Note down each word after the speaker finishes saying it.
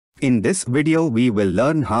In this video we will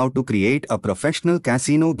learn how to create a professional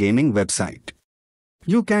casino gaming website.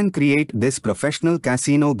 You can create this professional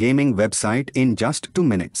casino gaming website in just 2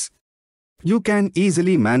 minutes. You can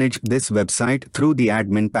easily manage this website through the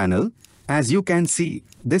admin panel. As you can see,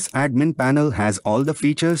 this admin panel has all the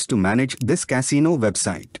features to manage this casino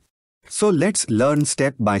website. So let's learn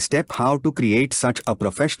step by step how to create such a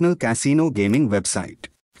professional casino gaming website.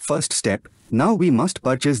 First step, now we must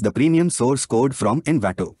purchase the premium source code from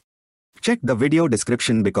Envato. Check the video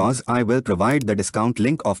description because I will provide the discount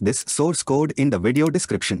link of this source code in the video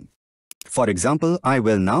description. For example, I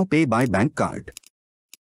will now pay by bank card.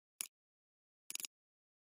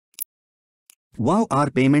 Wow,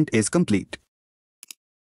 our payment is complete.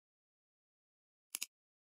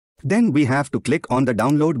 Then we have to click on the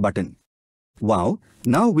download button. Wow,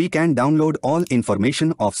 now we can download all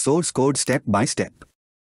information of source code step by step.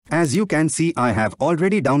 As you can see, I have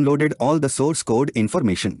already downloaded all the source code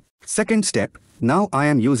information. Second step, now I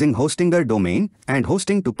am using Hostinger domain and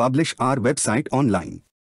hosting to publish our website online.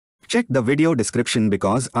 Check the video description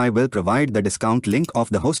because I will provide the discount link of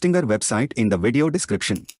the Hostinger website in the video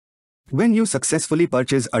description. When you successfully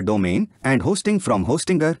purchase a domain and hosting from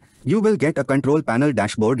Hostinger, you will get a control panel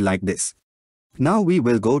dashboard like this. Now we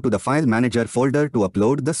will go to the file manager folder to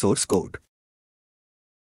upload the source code.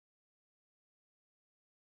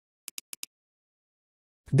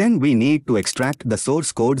 Then we need to extract the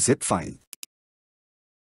source code zip file.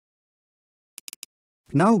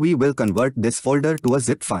 Now we will convert this folder to a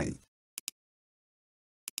zip file.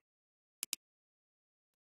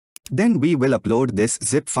 Then we will upload this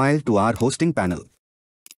zip file to our hosting panel.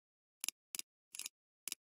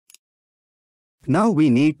 Now we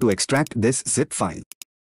need to extract this zip file.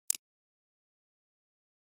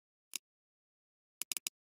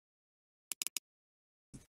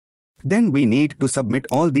 Then we need to submit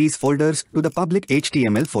all these folders to the public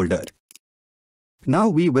HTML folder. Now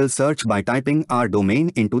we will search by typing our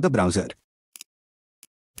domain into the browser.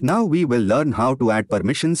 Now we will learn how to add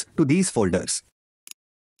permissions to these folders.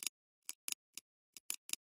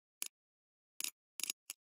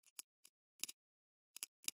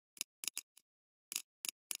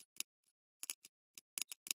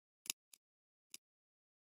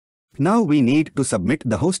 Now we need to submit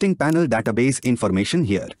the hosting panel database information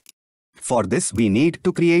here. For this we need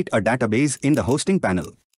to create a database in the hosting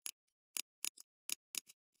panel.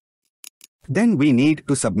 Then we need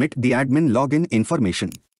to submit the admin login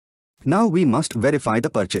information. Now we must verify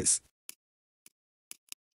the purchase.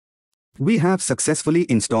 We have successfully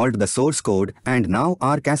installed the source code and now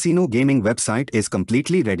our casino gaming website is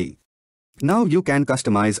completely ready. Now you can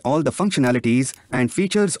customize all the functionalities and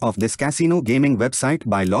features of this casino gaming website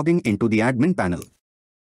by logging into the admin panel.